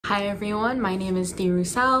Hi everyone, my name is Dee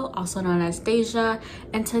Roussel, also known as Deja,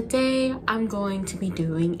 and today I'm going to be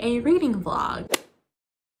doing a reading vlog.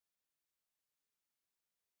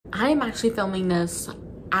 I'm actually filming this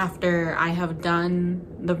after I have done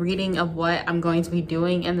the reading of what I'm going to be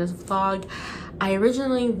doing in this vlog. I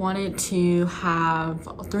originally wanted to have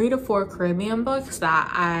 3 to 4 Caribbean books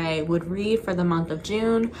that I would read for the month of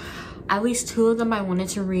June. At least 2 of them I wanted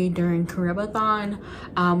to read during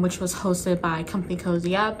Caribathon, which was hosted by Company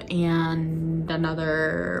Cozy Up and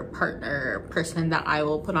another person that I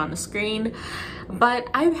will put on the screen. But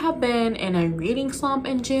I have been in a reading slump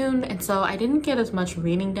in June, and so I didn't get as much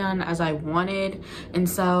reading done as I wanted. And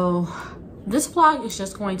so this vlog is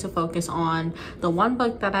just going to focus on the one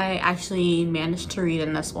book that I actually managed to read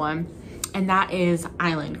in this one, and that is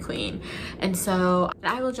Island Queen. And so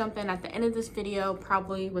I will jump in at the end of this video,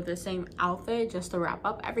 probably with the same outfit, just to wrap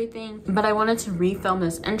up everything. But I wanted to refilm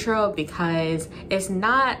this intro because it's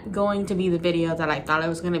not going to be the video that I thought it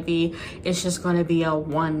was going to be. It's just going to be a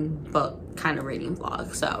one book kind of reading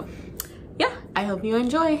vlog. So yeah, I hope you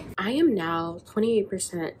enjoy. I am now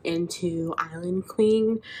 28% into Island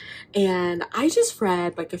Queen, and I just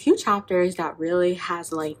read like a few chapters that really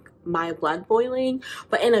has like my blood boiling,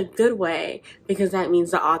 but in a good way, because that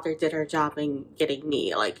means the author did her job in getting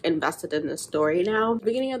me like invested in the story now. The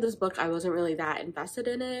beginning of this book, I wasn't really that invested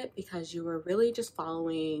in it because you were really just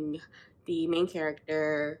following the main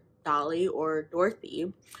character, Dolly, or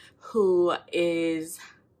Dorothy, who is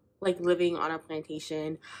like living on a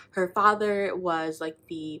plantation. Her father was like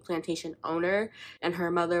the plantation owner, and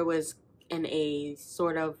her mother was in a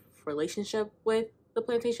sort of relationship with the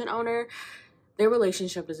plantation owner. Their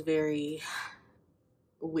relationship is very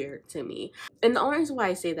weird to me. And the only reason why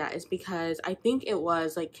I say that is because I think it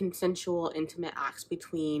was like consensual, intimate acts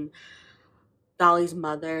between Dolly's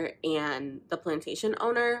mother and the plantation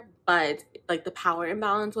owner, but like the power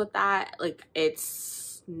imbalance with that, like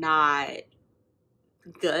it's not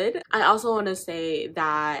good. I also want to say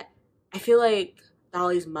that I feel like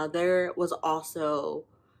Dolly's mother was also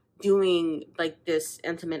doing like this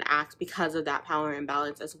intimate act because of that power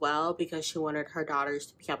imbalance as well, because she wanted her daughters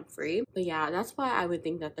to become free. But yeah, that's why I would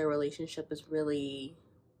think that their relationship is really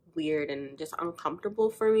weird and just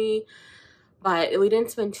uncomfortable for me. But we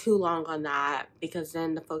didn't spend too long on that because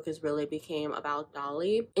then the focus really became about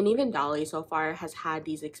Dolly. And even Dolly so far has had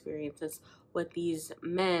these experiences with these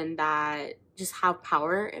men that just have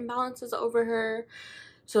power imbalances over her.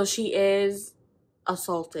 So she is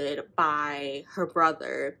assaulted by her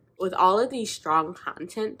brother. With all of these strong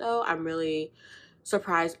content though, I'm really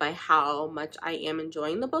surprised by how much I am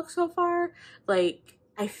enjoying the book so far. Like,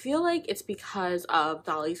 I feel like it's because of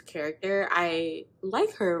Dolly's character. I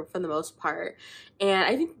like her for the most part. And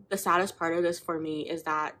I think the saddest part of this for me is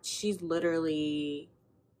that she's literally,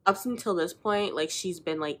 up until this point, like she's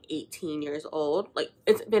been like 18 years old. Like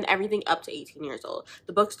it's been everything up to 18 years old.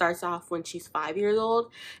 The book starts off when she's 5 years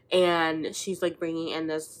old, and she's like bringing in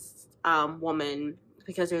this woman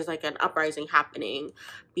because there's like an uprising happening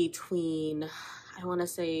between, I want to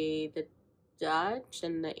say, the Dutch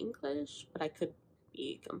and the English, but I could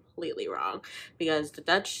be completely wrong because the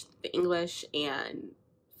Dutch, the English, and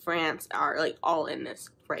France are like all in this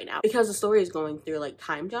right now because the story is going through like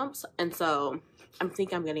time jumps. And so I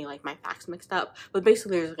think I'm getting like my facts mixed up, but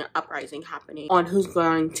basically there's like an uprising happening on who's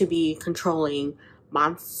going to be controlling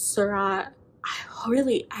Montserrat. I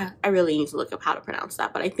really need to look up how to pronounce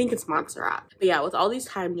that, but I think it's Montserrat. But yeah, with all these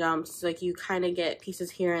time jumps, like you kind of get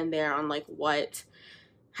pieces here and there on like what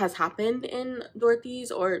has happened in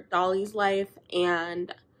Dorothy's or Dolly's life.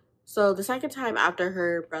 And so the second time after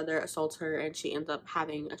her brother assaults her and she ends up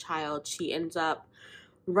having a child, she ends up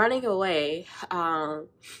running away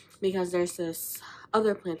because there's this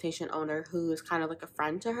other plantation owner who is kind of like a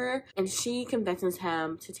friend to her, and she convinces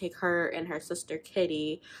him to take her and her sister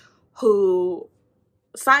Kitty, who,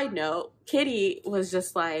 side note, Kitty was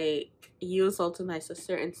just like, you assaulted my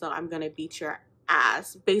sister and so I'm gonna beat your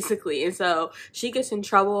ass, basically. And so she gets in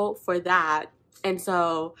trouble for that, and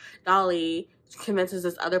so Dolly convinces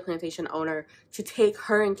this other plantation owner to take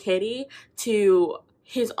her and Kitty to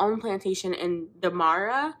his own plantation in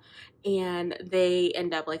Damara, and they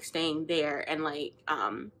end up like staying there, and like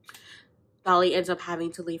Dolly ends up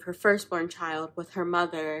having to leave her firstborn child with her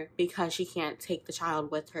mother because she can't take the child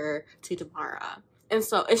with her to Damara. And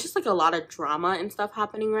so it's just like a lot of drama and stuff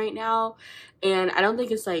happening right now, and I don't think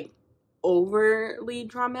it's like overly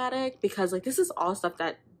dramatic because like this is all stuff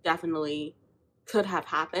that definitely could have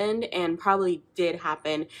happened and probably did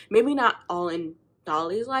happen. Maybe not all in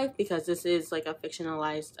Dolly's life because this is like a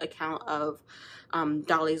fictionalized account of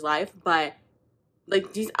Dolly's life, but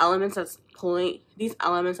like these elements that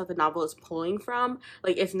the novel is pulling from,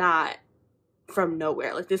 like it's not from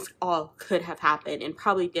nowhere. Like this all could have happened and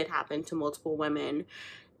probably did happen to multiple women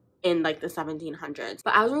in like the 1700s.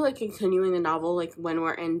 But as we're like continuing the novel, like when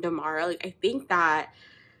we're in Damara, like I think that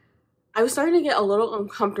I was starting to get a little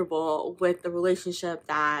uncomfortable with the relationship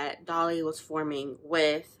that Dolly was forming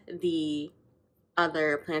with the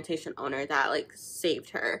other plantation owner that like saved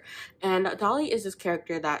her. And Dolly is this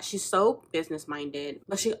character that she's so business minded,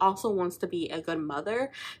 but she also wants to be a good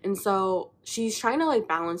mother, and so she's trying to like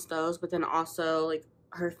balance those, but then also like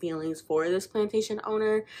her feelings for this plantation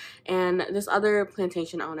owner and this other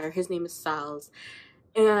plantation owner. His name is Sal's.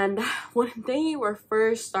 And when they were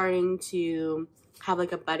first starting to have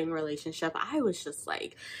like a budding relationship, I was just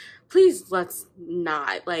like, please let's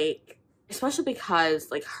not, like, especially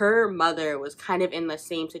because like her mother was kind of in the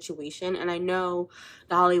same situation, and I know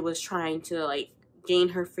Dolly was trying to like gain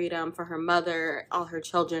her freedom for her mother, all her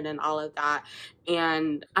children, and all of that.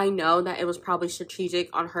 And I know that it was probably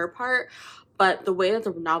strategic on her part, but the way that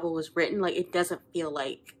the novel was written, like it doesn't feel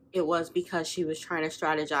like it was because she was trying to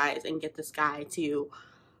strategize and get this guy to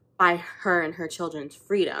buy her and her children's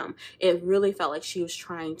freedom. It really felt like she was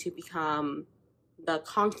trying to become the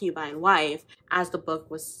concubine wife, as the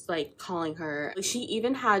book was like calling her. She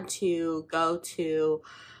even had to go to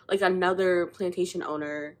like another plantation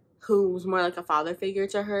owner who was more like a father figure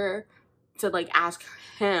to her to like ask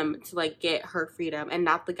him to like get her freedom, and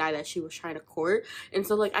not the guy that she was trying to court. And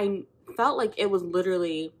so like I felt like it was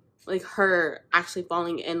literally like her actually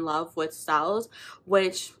falling in love with Sal's,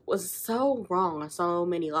 which was so wrong on so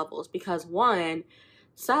many levels, because one,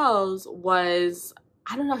 Sal's was,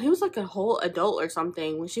 I don't know, he was like a whole adult or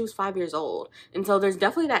something when she was 5 years old. And so there's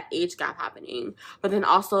definitely that age gap happening. But then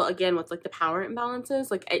also, again, with like the power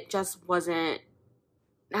imbalances, like it just wasn't,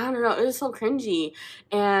 I don't know, it was so cringy.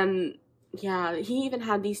 And yeah, he even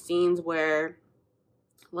had these scenes where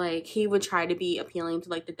like he would try to be appealing to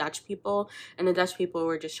like the Dutch people, and the Dutch people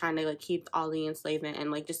were just trying to like keep all the enslavement and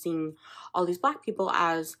like just seeing all these black people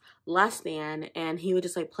as less than, and he would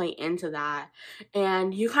just like play into that.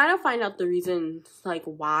 And you kind of find out the reason like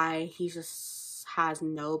why he just has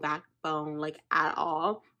no backbone like at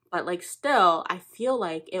all. But like still, I feel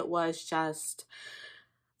like it was just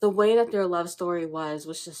the way that their love story was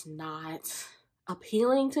just not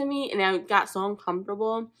appealing to me, and I got so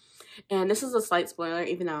uncomfortable. And this is a slight spoiler,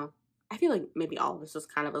 even though I feel like maybe all of this is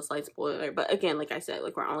kind of a slight spoiler. But again, like I said,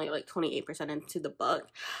 like we're only like 28% into the book.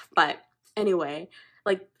 But anyway,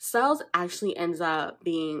 like Sells actually ends up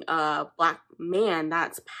being a black man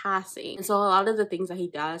that's passing. And so a lot of the things that he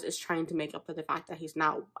does is trying to make up for the fact that he's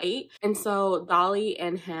not white. And so Dolly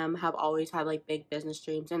and him have always had like big business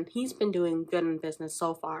dreams, and he's been doing good in business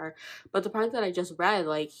so far. But the part that I just read,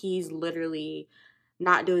 like he's literally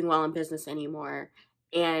not doing well in business anymore.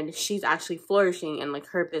 And she's actually flourishing in like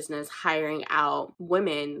her business, hiring out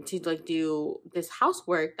women to like do this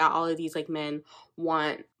housework that all of these like men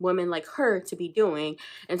want women like her to be doing.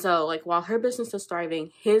 And so like while her business is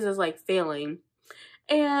thriving, his is like failing.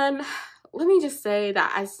 And let me just say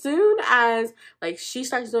that as soon as like she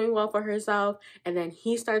starts doing well for herself and then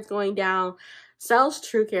he starts going down, Sel's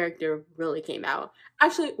true character really came out.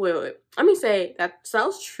 Actually, wait. Let me say that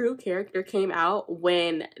Sel's true character came out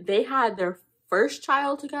when they had their first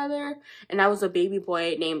child together, and that was a baby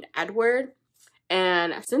boy named Edward.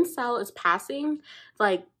 And since Sel is passing,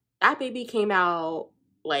 like that baby came out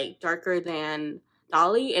like darker than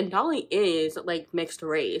Dolly, and Dolly is like mixed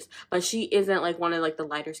race, but she isn't like one of like the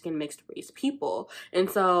lighter skinned mixed race people. And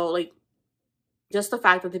so like just the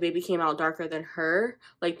fact that the baby came out darker than her,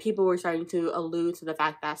 like people were starting to allude to the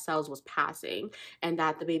fact that Sells was passing and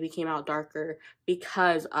that the baby came out darker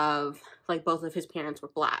because of like both of his parents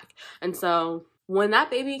were black. And so when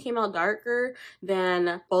that baby came out darker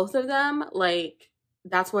than both of them, like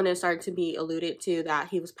that's when it started to be alluded to that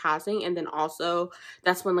he was passing. And then also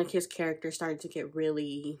that's when like his character started to get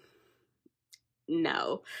really,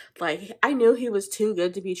 no, like I knew he was too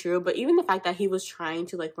good to be true. But even the fact that he was trying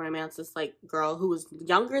to like romance this like girl who was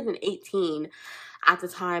younger than 18 at the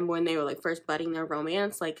time when they were like first budding their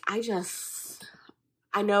romance, like I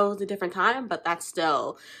know it was a different time, but that's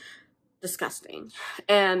still disgusting.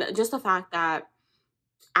 And just the fact that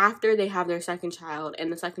after they have their second child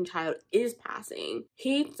and the second child is passing,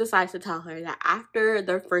 he decides to tell her that after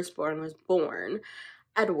their firstborn was born,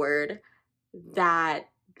 Edward, that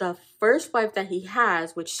the first wife that he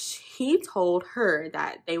has, which he told her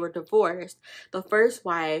that they were divorced, the first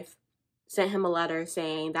wife sent him a letter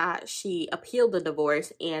saying that she appealed the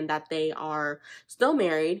divorce and that they are still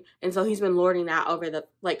married. And so he's been lording that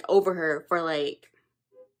over her for like,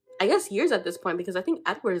 I guess years at this point, because I think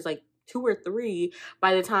Edward is like 2 or 3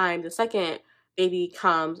 by the time the second baby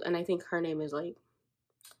comes, and I think her name is like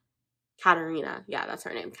Katerina. Yeah, that's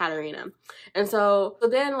her name, Katerina. And so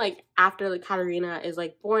then like after like Katerina is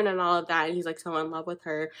like born and all of that, and he's like so in love with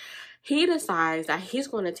her, he decides that he's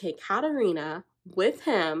going to take Katerina with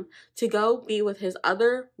him to go be with his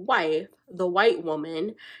other wife, the white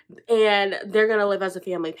woman, and they're going to live as a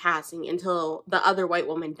family passing until the other white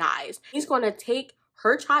woman dies. He's going to take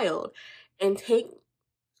her child and take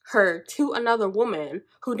her to another woman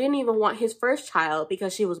who didn't even want his first child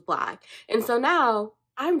because she was black. And so now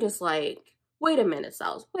I'm just like, wait a minute,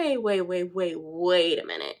 Cells. Wait a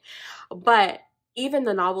minute. But even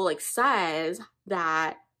the novel like says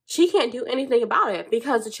that she can't do anything about it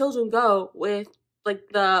because the children go with like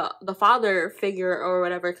the father figure or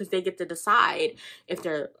whatever, because they get to decide if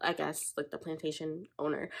they're, I guess, like the plantation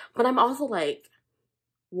owner. But I'm also like,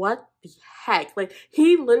 what the heck? Like,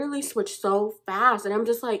 he literally switched so fast, and I'm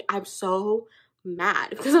just like, I'm so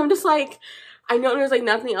mad because I'm just like, I know there's like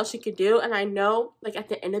nothing else she could do, and I know like at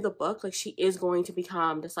the end of the book, like she is going to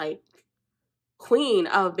become this like queen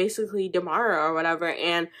of basically Damara or whatever,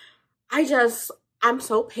 and I'm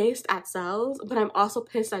so pissed at Cells, but I'm also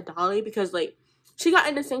pissed at Dolly because like she got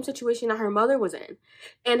in the same situation that her mother was in,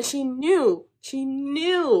 and she knew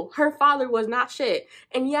her father was not shit,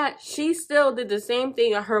 and yet she still did the same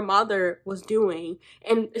thing that her mother was doing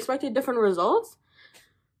and expected different results.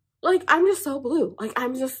 Like, I'm just so blue. Like,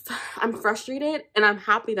 I'm frustrated, and I'm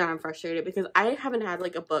happy that I'm frustrated because I haven't had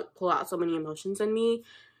like a book pull out so many emotions in me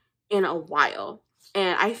in a while.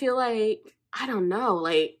 And I feel like, I don't know,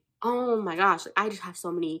 like, oh my gosh, like, I just have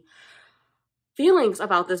so many feelings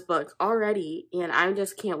about this book already, and I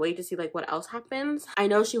just can't wait to see like what else happens. I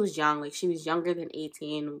know she was young, like she was younger than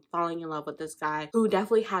 18, falling in love with this guy who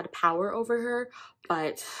definitely had power over her,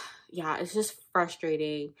 but yeah, it's just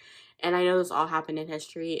frustrating. And I know this all happened in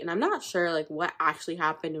history, and I'm not sure like what actually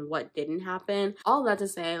happened and what didn't happen. All that to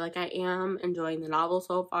say, like, I am enjoying the novel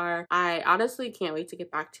so far. I honestly can't wait to get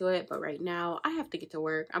back to it, but right now I have to get to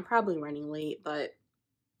work. I'm probably running late, but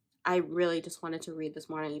I really just wanted to read this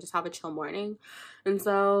morning and just have a chill morning. And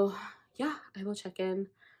so, yeah, I will check in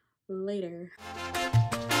later.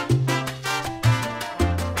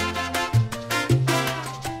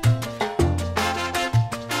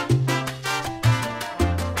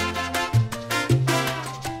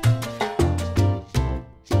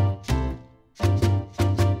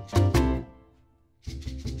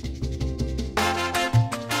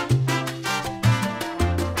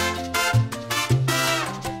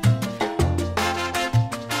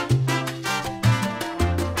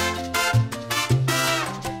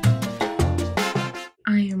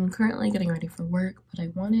 Currently getting ready for work, but I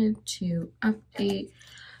wanted to update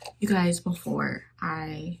you guys before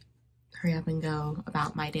I hurry up and go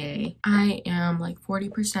about my day. I am like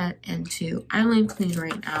 40% into island clean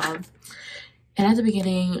right now, and at the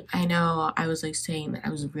beginning I know I was like saying that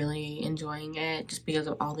I was really enjoying it just because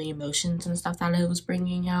of all the emotions and stuff that it was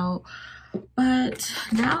bringing out, but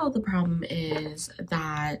now the problem is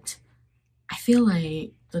that I feel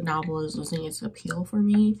like the novel is losing its appeal for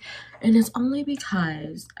me, and it's only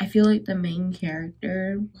because I feel like the main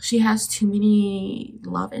character, she has too many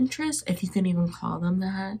love interests, if you can even call them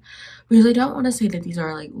that, because I don't want to say that these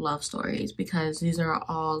are like love stories, because these are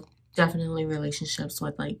all definitely relationships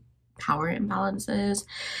with like power imbalances.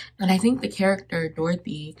 And I think the character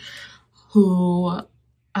Dorothy, who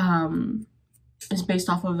is based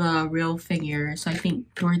off of a real figure, so I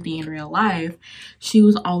think Dorothy in real life, she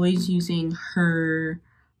was always using her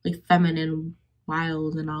like feminine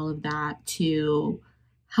wiles and all of that to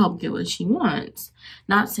help get what she wants.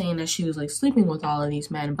 Not saying that she was like sleeping with all of these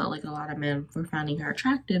men, but like a lot of men were finding her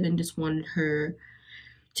attractive and just wanted her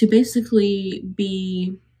to basically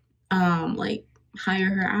be like hire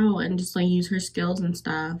her out and just like use her skills and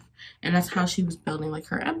stuff, and that's how she was building like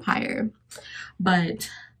her empire. But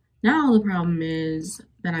now the problem is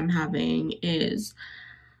that I'm having is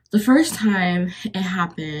the first time it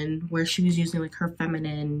happened where she was using like her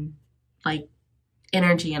feminine like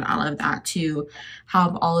energy and all of that to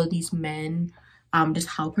have all of these men just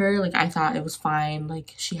help her. Like, I thought it was fine.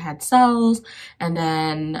 Like, she had Cells, and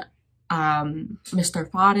then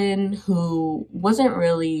Mr. Fodden, who wasn't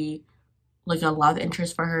really like a love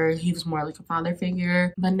interest for her, he was more like a father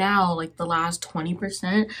figure. But now like the last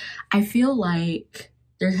 20%, I feel like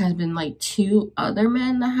there has been like 2 other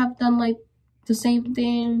men that have done like the same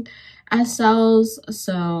thing as Cells.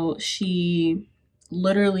 So she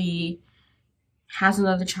literally has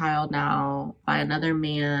another child now by another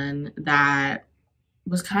man that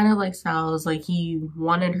was kind of like Cells. Like, he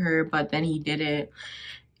wanted her, but then he didn't.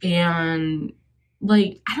 And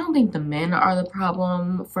like, I don't think the men are the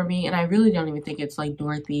problem for me, and I really don't even think it's like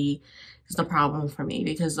Dorothy is the problem for me,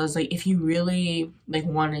 because I was like, if you really like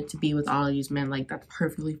wanted to be with all of these men, like that's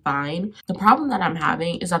perfectly fine. The problem that I'm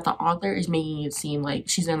having is that the author is making it seem like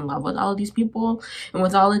she's in love with all of these people, and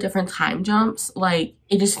with all the different time jumps, like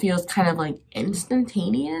it just feels kind of like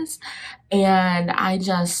instantaneous, and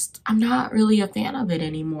I'm not really a fan of it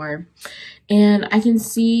anymore. And I can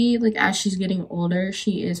see, like, as she's getting older,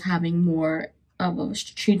 she is having more of a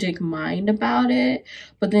strategic mind about it.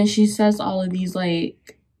 But then she says all of these,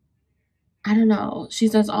 like, I don't know, she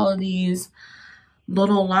says all of these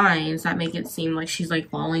little lines that make it seem like she's, like,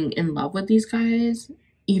 falling in love with these guys,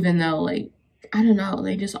 even though, like, I don't know,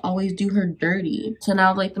 they just always do her dirty. So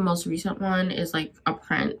now, like, the most recent one is, like, a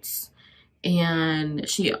prince. And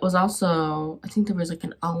she was also, I think there was like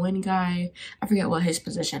an Owen guy, I forget what his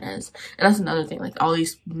position is. And that's another thing, like all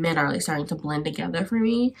these men are like starting to blend together for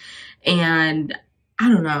me, and I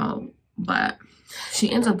don't know, but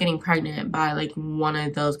she ends up getting pregnant by like one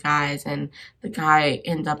of those guys, and the guy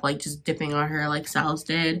ends up like just dipping on her like Sal's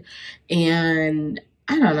did. And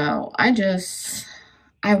I don't know,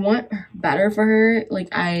 I want better for her. Like,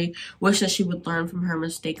 I wish that she would learn from her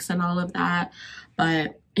mistakes and all of that,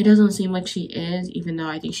 but it doesn't seem like she is, even though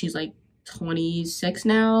I think she's like 26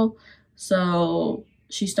 now. So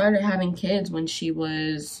she started having kids when she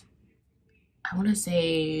was, I want to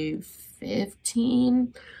say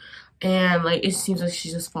 15. And like it seems like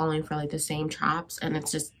she's just falling for like the same traps, and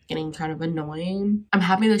it's just getting kind of annoying. I'm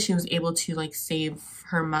happy that she was able to like save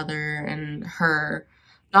her mother and her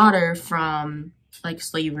daughter from like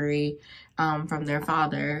slavery, from their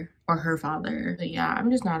father or her father. But yeah, I'm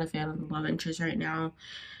just not a fan of the love interest right now.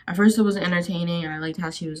 At first it was entertaining, and I liked how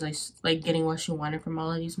she was like getting what she wanted from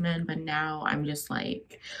all of these men, but now I'm just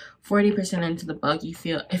like 40% into the book.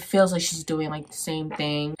 It feels like she's doing like the same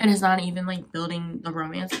thing, and it's not even like building the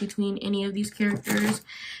romance between any of these characters.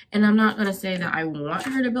 And I'm not gonna say that I want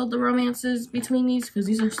her to build the romances between these, because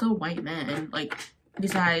these are still white men, like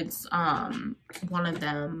besides one of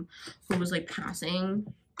them who was like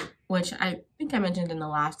passing, which I think I mentioned in the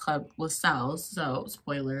last clip was Cells, so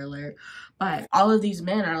spoiler alert. But all of these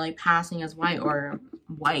men are like passing as white or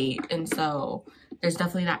white, and so there's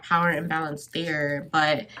definitely that power imbalance there.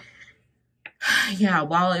 But yeah,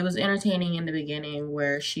 while it was entertaining in the beginning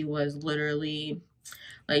where she was literally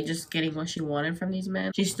like just getting what she wanted from these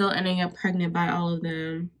men, she's still ending up pregnant by all of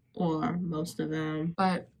them, or most of them.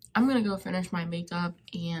 But I'm gonna go finish my makeup,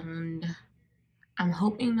 and I'm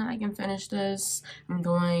hoping that I can finish this. I'm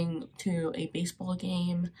going to a baseball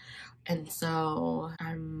game, and so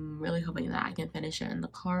I'm really hoping that I can finish it in the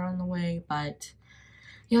car on the way. But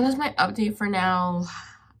yeah, that's my update for now.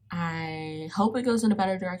 I hope it goes in a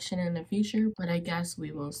better direction in the future, but I guess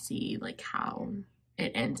we will see like how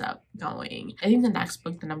it ends up going. I think the next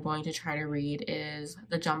book that I'm going to try to read is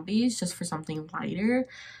The Jumpies, just for something lighter.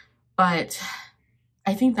 But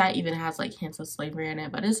I think that even has like hints of slavery in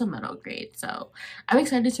it, but it's a middle grade. So I'm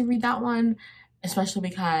excited to read that one, especially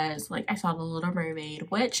because like I saw The Little Mermaid,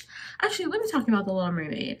 which actually, let me talk about The Little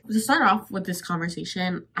Mermaid. To start off with this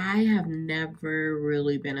conversation, I have never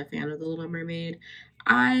really been a fan of The Little Mermaid.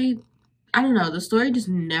 I don't know, the story just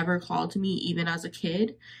never called to me even as a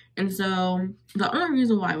kid. And so the only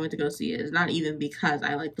reason why I went to go see it is not even because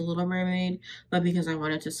I like The Little Mermaid, but because I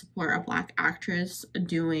wanted to support a Black actress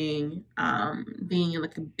doing, being in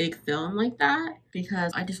like a big film like that,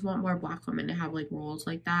 because I just want more Black women to have like roles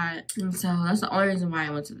like that. And so that's the only reason why I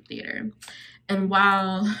went to the theater. And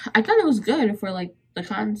while I thought it was good for like the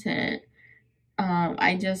content,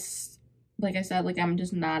 I just, like I said, like I'm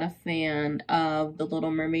just not a fan of The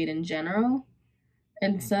Little Mermaid in general.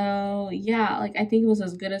 And so, yeah, like I think it was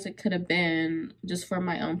as good as it could have been just for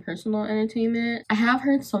my own personal entertainment. I have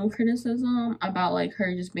heard some criticism about like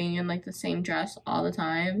her just being in like the same dress all the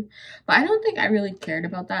time, but I don't think I really cared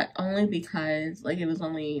about that, only because like it was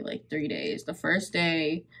only like 3 days. The first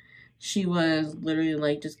day she was literally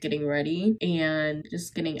like just getting ready and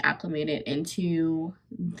just getting acclimated into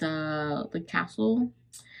the castle.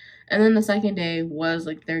 And then the second day was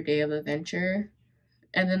like their day of adventure.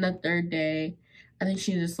 And then the third day, I think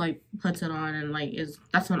she just like puts it on and like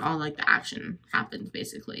that's when all like the action happens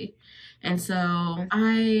basically. And so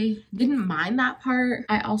I didn't mind that part.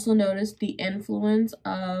 I also noticed the influence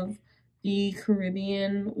of the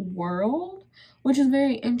Caribbean world, which is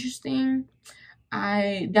very interesting.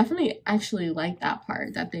 I definitely actually like that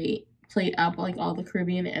part, that they played up like all the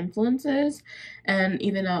Caribbean influences. And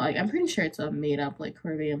even though like I'm pretty sure it's a made up like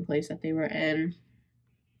Caribbean place that they were in,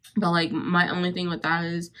 but like my only thing with that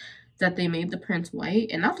is that they made the prince white.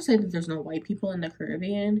 And not to say that there's no white people in the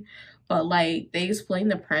Caribbean, but like they explain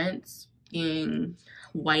the prince being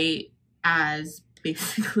white as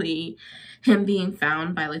basically him being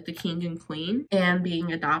found by like the king and queen and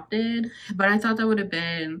being adopted. But I thought that would have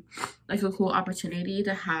been like a cool opportunity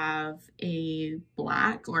to have a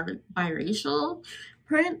Black or biracial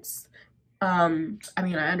prince. I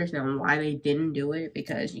mean, I understand why they didn't do it,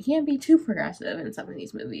 because you can't be too progressive in some of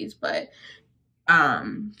these movies, but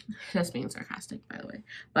that's being sarcastic, by the way.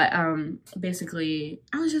 But basically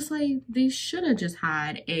I was just like, they should have just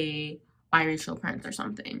had a biracial prince or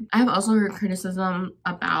something. I have also heard criticism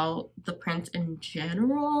about the prince in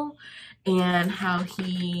general and how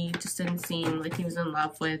he just didn't seem like he was in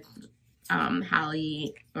love with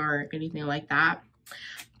Hallie or anything like that,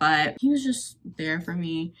 but he was just there for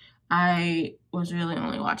me. I was really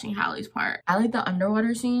only watching Hallie's part. I like the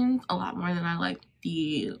underwater scenes a lot more than I like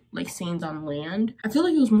the like scenes on land. I feel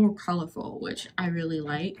like it was more colorful, which I really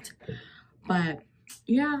liked. But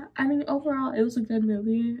yeah, I mean, overall it was a good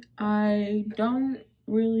movie. I don't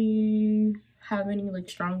really have any like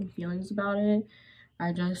strong feelings about it.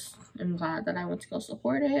 I just am glad that I went to go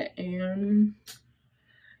support it, and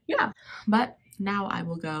yeah. But now I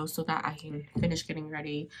will go so that I can finish getting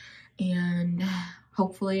ready, and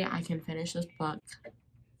hopefully I can finish this book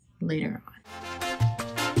later on.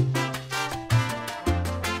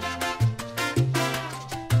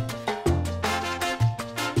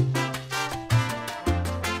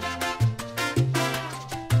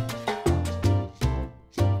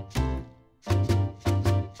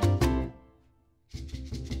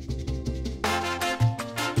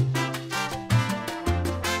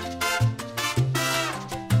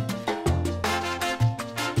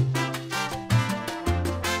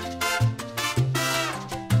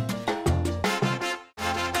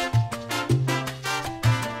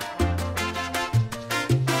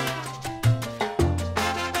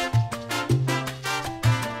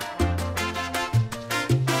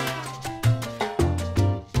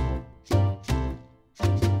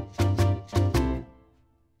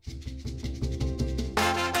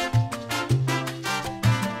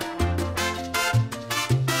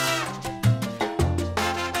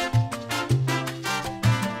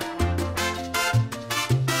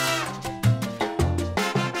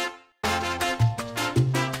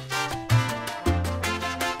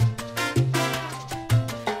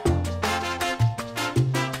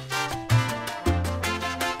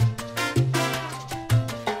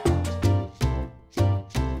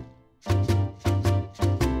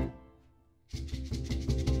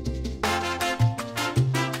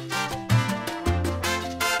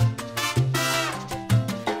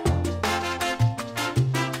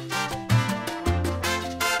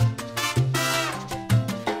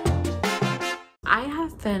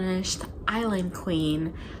 Finished Island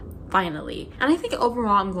Queen finally, and I think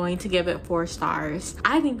overall I'm going to give it 4 stars.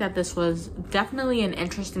 I think that this was definitely an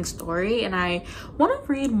interesting story, and I want to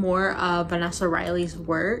read more of Vanessa Riley's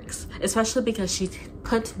works, especially because she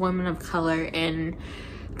puts women of color in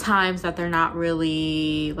times that they're not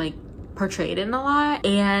really like portrayed in a lot.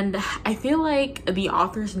 And I feel like the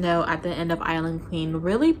author's note at the end of Island Queen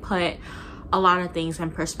really put a lot of things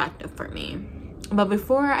in perspective for me. But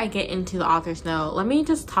before I get into the author's note, let me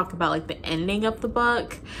just talk about like the ending of the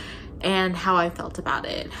book and how I felt about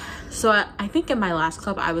it. So I think in my last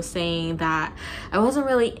clip I was saying that I wasn't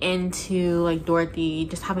really into like Dorothy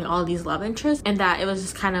just having all these love interests, and that it was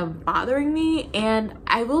just kind of bothering me. And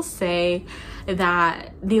I will say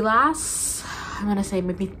that the last, I'm gonna say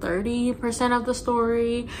maybe 30% of the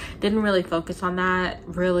story didn't really focus on that.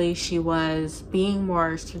 Really, she was being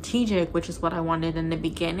more strategic, which is what I wanted in the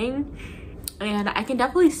beginning. And I can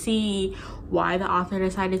definitely see why the author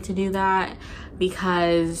decided to do that,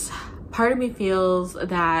 because part of me feels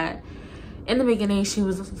that in the beginning she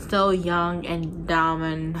was still young and dumb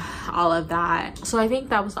and all of that. So I think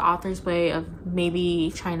that was the author's way of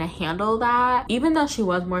maybe trying to handle that. Even though she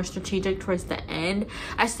was more strategic towards the end,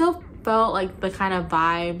 I still felt like the kind of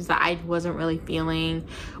vibes that I wasn't really feeling,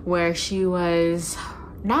 where she was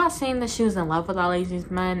not saying that she was in love with all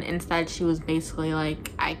these men. Instead, she was basically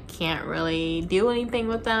like, I can't really do anything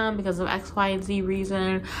with them because of X, Y, and Z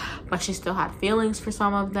reason, but she still had feelings for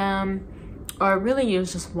some of them, or really it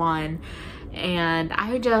was just one. And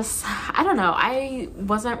I don't know, I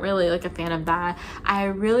wasn't really like a fan of that. I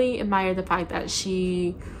really admired the fact that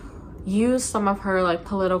she used some of her like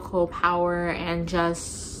political power and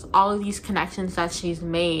just all of these connections that she's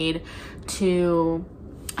made to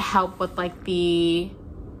help with like the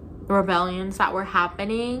rebellions that were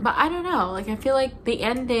happening. But I don't know, like I feel like the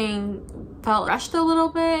ending felt rushed a little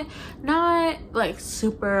bit, not like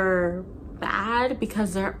super bad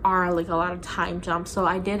because there are like a lot of time jumps. So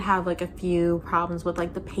I did have like a few problems with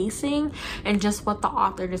like the pacing and just what the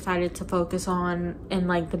author decided to focus on in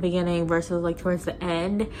like the beginning versus like towards the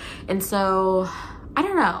end. And so I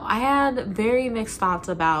don't know, I had very mixed thoughts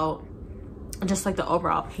about just like the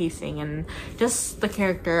overall pacing and just the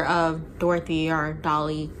character of Dorothy or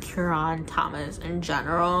Dolly Curon Thomas in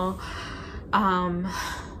general.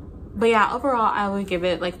 But yeah, overall I would give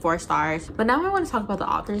it like 4 stars. But now I want to talk about the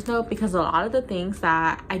author's note, because a lot of the things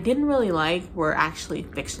that I didn't really like were actually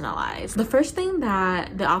fictionalized. The first thing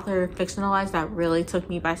that the author fictionalized that really took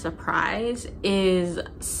me by surprise is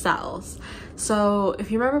cells. So if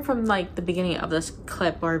you remember from like the beginning of this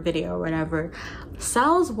clip or video or whatever,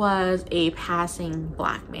 Cells was a passing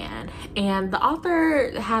black man, and the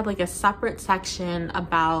author had like a separate section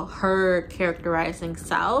about her characterizing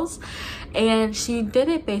Cells, and she did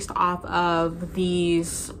it based off of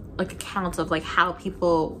these like accounts of like how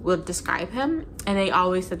people would describe him, and they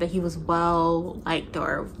always said that he was well liked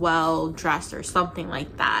or well dressed or something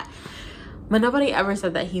like that, but nobody ever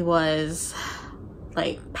said that he was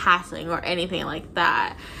like passing or anything like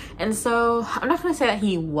that. And so I'm not gonna say that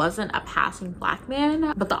he wasn't a passing black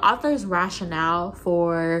man, but the author's rationale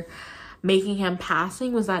for making him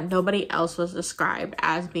passing was that nobody else was described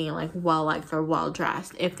as being like well liked or well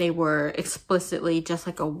dressed if they were explicitly just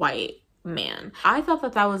like a white man. I thought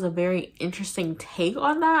that that was a very interesting take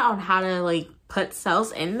on that, on how to like put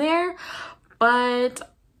Cells in there, but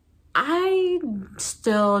I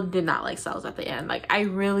still did not like Cells at the end. Like, I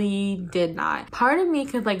really did not. Part of me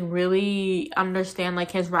could like really understand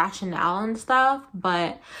like his rationale and stuff,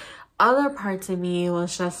 but other parts of me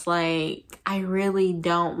was just like, I really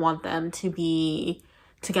don't want them to be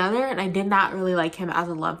together, and I did not really like him as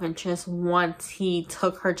a love interest once he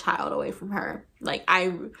took her child away from her. Like,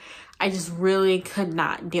 I just really could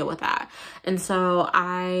not deal with that, and so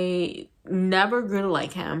I never grew to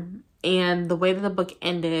like him. And the way that the book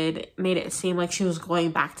ended made it seem like she was going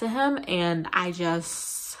back to him, and I did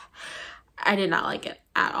not like it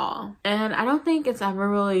at all. And I don't think it's ever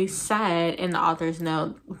really said in the author's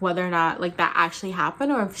note whether or not like that actually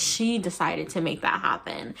happened, or if she decided to make that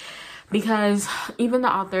happen, because even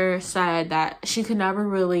the author said that she could never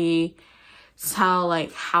really tell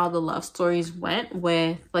like how the love stories went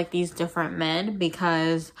with like these different men,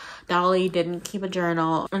 because Dolly didn't keep a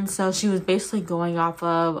journal, and so she was basically going off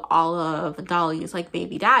of all of Dolly's like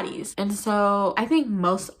baby daddies. And so I think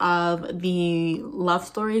most of the love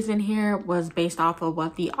stories in here was based off of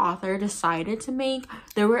what the author decided to make.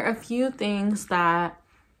 There were a few things that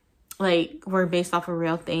like were based off of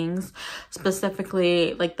real things,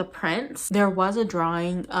 specifically like the prince. There was a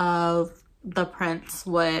drawing of the prince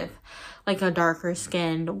with like a darker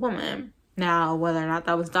skinned woman. Now, whether or not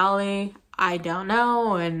that was Dolly, I don't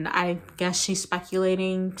know, and I guess she's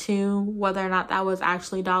speculating too whether or not that was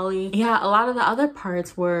actually Dolly. Yeah, a lot of the other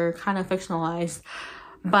parts were kind of fictionalized,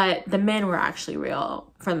 but the men were actually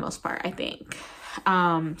real for the most part, I think.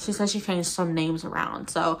 She said she changed some names around,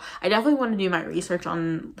 so I definitely want to do my research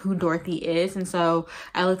on who Dorothy is, and so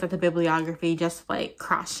I looked at the bibliography just like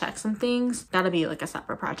cross-check some things. That'll be like a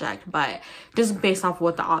separate project, but just based off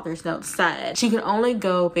what the author's note said, she could only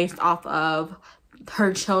go based off of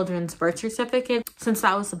her children's birth certificate, since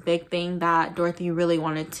that was a big thing that Dorothy really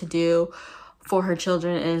wanted to do for her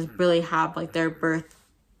children, is really have like their birth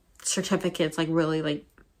certificates like really like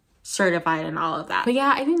certified and all of that. But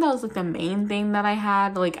yeah, I think that was like the main thing that I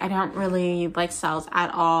had. Like, I don't really like Cells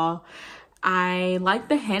at all. I like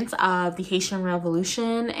the hints of the Haitian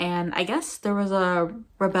Revolution, and I guess there was a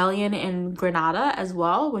rebellion in Grenada as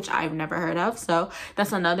well, which I've never heard of, so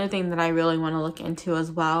that's another thing that I really want to look into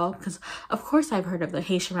as well, because of course I've heard of the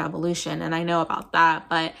Haitian Revolution and I know about that,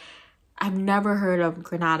 but I've never heard of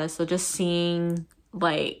Grenada. So just seeing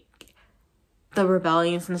like the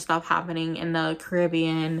rebellions and stuff happening in the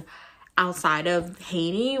Caribbean outside of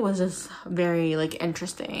Haiti was just very like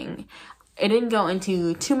interesting. It didn't go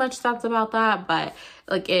into too much depth about that, but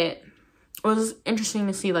like it was interesting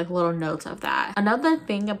to see like little notes of that. Another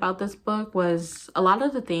thing about this book was a lot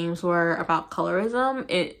of the themes were about colorism.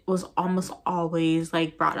 It was almost always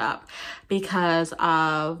like brought up because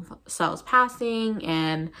of Cells passing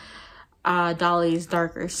and Dolly's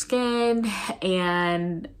darker skin,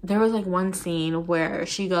 and there was like one scene where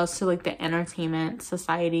she goes to like the entertainment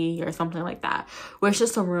society or something like that, where it's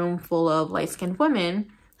just a room full of light-skinned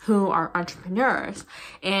women who are entrepreneurs,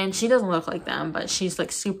 and she doesn't look like them, but she's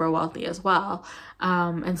like super wealthy as well,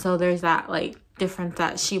 and so there's that like difference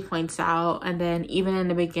that she points out. And then even in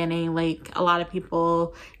the beginning, like, a lot of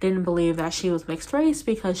people didn't believe that she was mixed race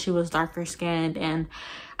because she was darker skinned. And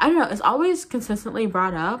I don't know, it's always consistently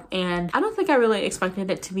brought up, and I don't think I really expected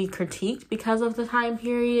it to be critiqued because of the time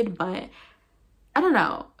period, but I don't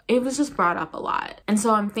know, it was just brought up a lot. And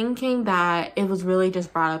so I'm thinking that it was really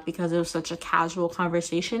just brought up because it was such a casual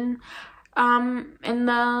conversation in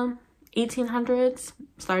the 1800s,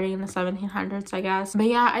 starting in the 1700s, I guess. But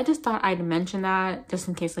yeah, I just thought I'd mention that just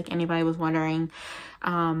in case like anybody was wondering.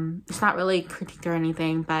 It's not really critiqued or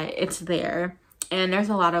anything, but it's there. And there's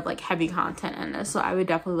a lot of like heavy content in this, so I would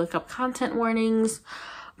definitely look up content warnings.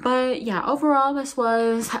 But yeah, overall this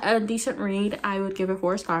was a decent read. I would give it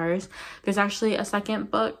 4 stars. There's actually a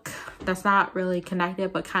second book that's not really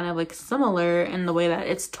connected but kind of like similar in the way that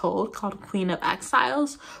it's told, called Queen of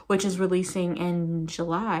Exiles, which is releasing in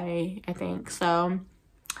July, I think. So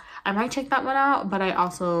I might check that one out, but I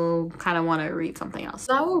also kind of want to read something else.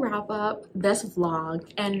 So that will wrap up this vlog,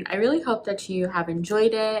 and I really hope that you have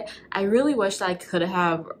enjoyed it. I really wish that I could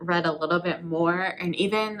have read a little bit more, and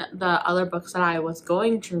even the other books that I was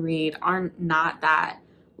going to read aren't not that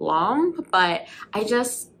long, but I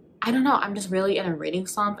don't know, I'm just really in a reading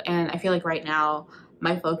slump, and I feel like right now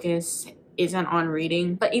my focus isn't on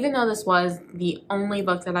reading. But even though this was the only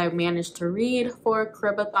book that I managed to read for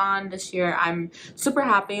Cribathon this year, I'm super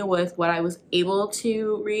happy with what I was able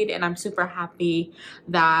to read, and I'm super happy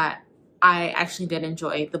that I actually did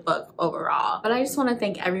enjoy the book overall. But I just want to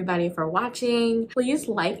thank everybody for watching. Please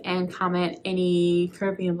like and comment any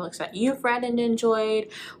Caribbean books that you've read and enjoyed,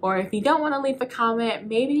 or if you don't want to leave a comment,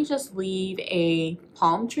 maybe just leave a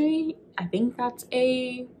palm tree. I think that's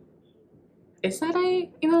is that a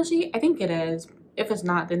emoji? I think it is. If it's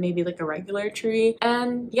not, then maybe like a regular tree.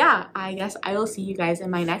 And yeah, I guess I will see you guys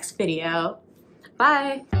in my next video.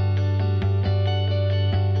 Bye!